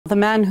The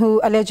man who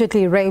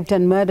allegedly raped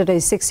and murdered a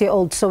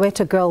 6-year-old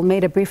Soweto girl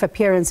made a brief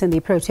appearance in the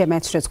Protea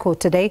Magistrates Court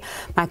today.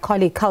 My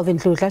colleague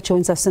Dludla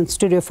joins us in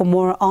studio for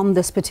more on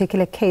this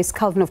particular case.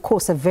 Calvin, of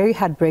course, a very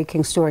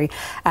heartbreaking story.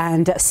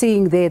 And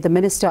seeing there the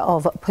Minister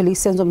of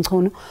Police,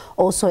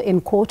 also in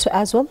court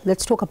as well.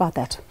 Let's talk about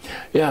that.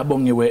 Yeah,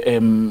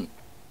 Bongi,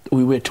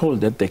 we were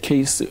told that the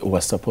case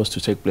was supposed to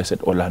take place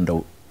at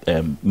Orlando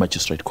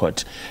Magistrate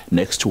Court,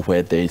 next to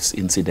where this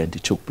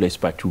incident took place,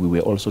 but we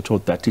were also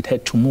told that it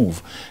had to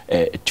move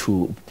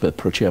to the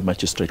Protea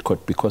Magistrate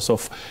Court because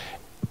of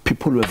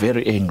people were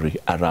very angry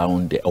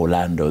around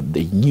Orlando.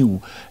 They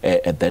knew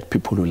that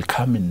people will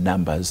come in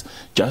numbers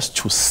just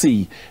to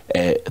see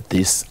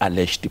this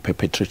alleged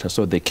perpetrator.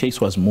 So the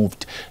case was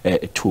moved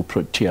to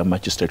Protea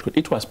Magistrate Court.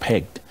 It was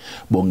pegged,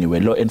 Bongi,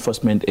 where law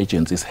enforcement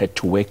agencies had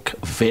to work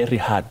very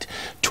hard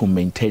to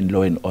maintain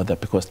law and order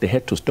because they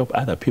had to stop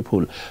other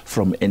people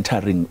from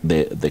entering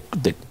the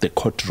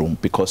courtroom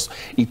because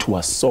it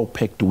was so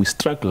packed. We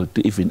struggled,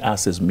 even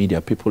us as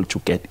media people, to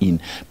get in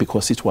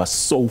because it was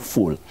so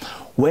full.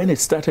 When it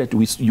started,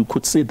 you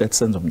could see that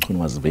Senzomchun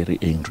was very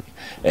angry.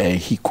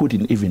 He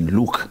couldn't even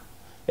look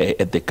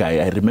at the guy.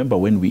 I remember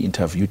when we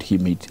interviewed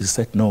him, he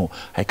said, no,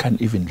 I can't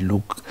even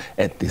look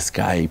at this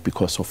guy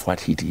because of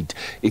what he did.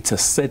 It's a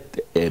sad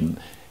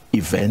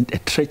event, a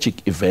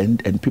tragic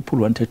event, and people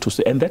wanted to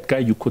see. And that guy,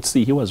 you could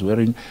see, he was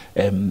wearing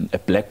a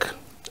black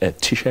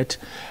T-shirt,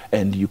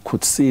 and you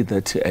could see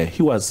that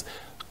he was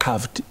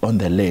carved on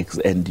the legs,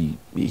 and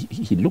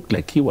he looked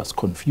like he was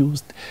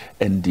confused,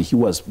 and he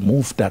was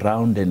moved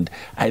around, and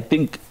I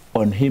think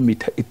on him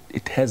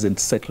it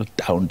hasn't settled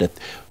down that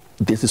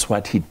this is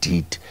what he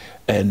did,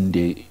 and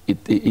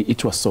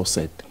it was so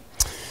sad.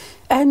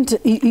 And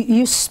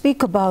you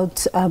speak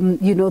about,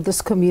 you know,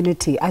 this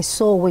community. I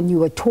saw when you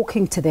were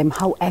talking to them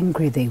how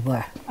angry they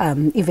were,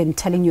 even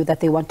telling you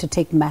that they want to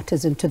take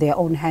matters into their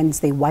own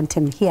hands. They want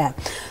him here.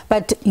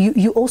 But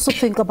you also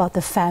think about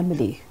the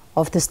family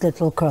of this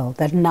little girl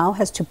that now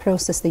has to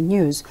process the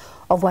news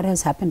of what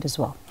has happened as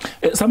well.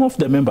 Some of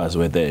the members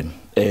were there,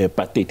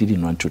 but they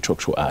didn't want to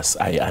talk to us.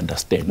 I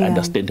understand,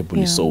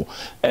 understandably so.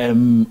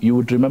 You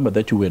would remember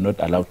that you were not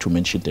allowed to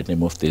mention the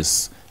name of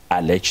this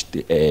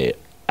alleged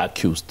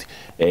accused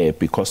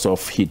because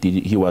of he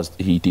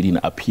didn't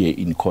appear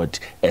in court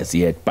as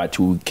yet, but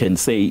we can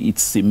say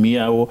it's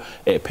Simiao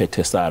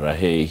Petesara.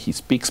 He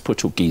speaks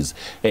Portuguese.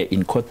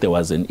 In court there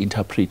was an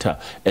interpreter,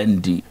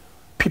 and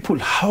people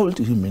howled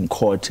him in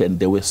court, and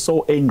they were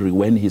so angry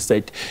when he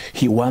said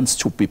he wants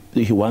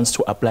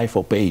to apply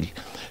for bail.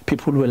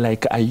 People were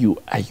like, are you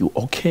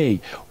okay?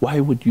 Why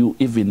would you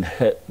even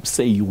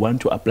say you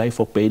want to apply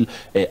for bail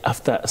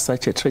after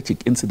such a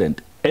tragic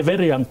incident? A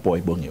very young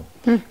boy, Bonyo,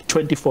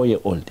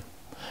 24-year-old.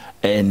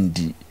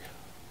 And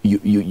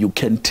you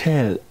can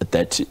tell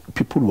that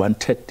people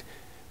wanted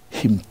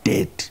him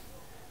dead.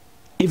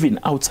 Even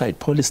outside,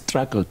 police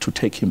struggled to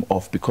take him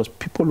off because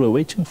people were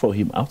waiting for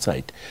him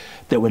outside.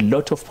 There were a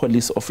lot of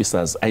police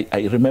officers.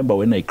 I remember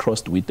when I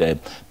crossed with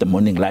the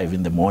Morning Live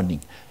in the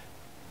morning,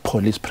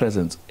 police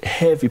presence,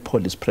 heavy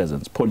police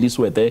presence. Police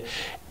were there,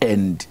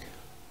 and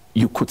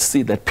you could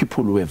see that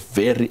people were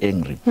very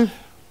angry.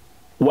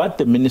 What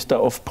the Minister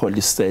of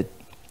Police said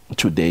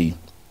today,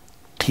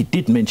 he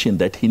did mention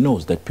that he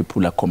knows that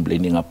people are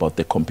complaining about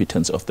the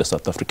competence of the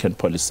South African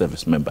Police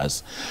Service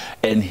members.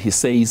 And he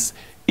says,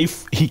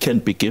 if he can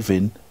be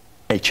given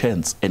a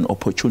chance, an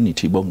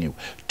opportunity,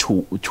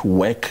 to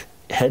work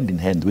hand in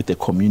hand with the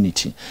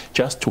community,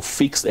 just to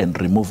fix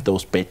and remove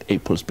those bad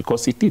apples,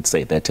 because he did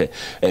say that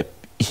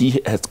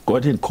he has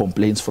gotten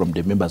complaints from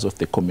the members of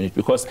the community.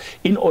 Because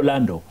in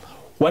Orlando,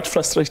 what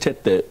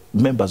frustrated the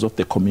members of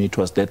the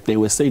community was that they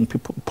were saying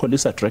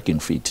police are dragging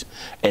feet,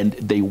 and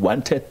they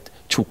wanted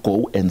to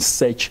go and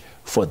search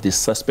for the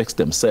suspects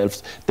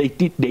themselves. They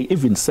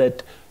even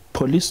said,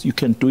 police, you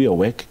can do your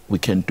work, we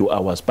can do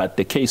ours. But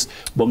the case,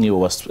 Bongi,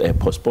 was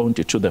postponed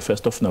to the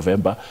 1st of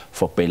November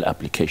for bail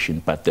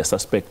application, but the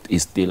suspect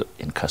is still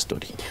in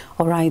custody.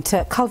 All right.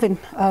 Calvin,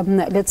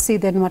 let's see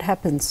then what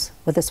happens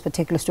with this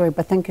particular story.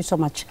 But thank you so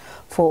much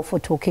for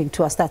talking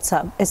to us. That's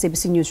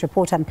SABC News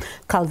reporter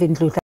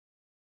Dludla.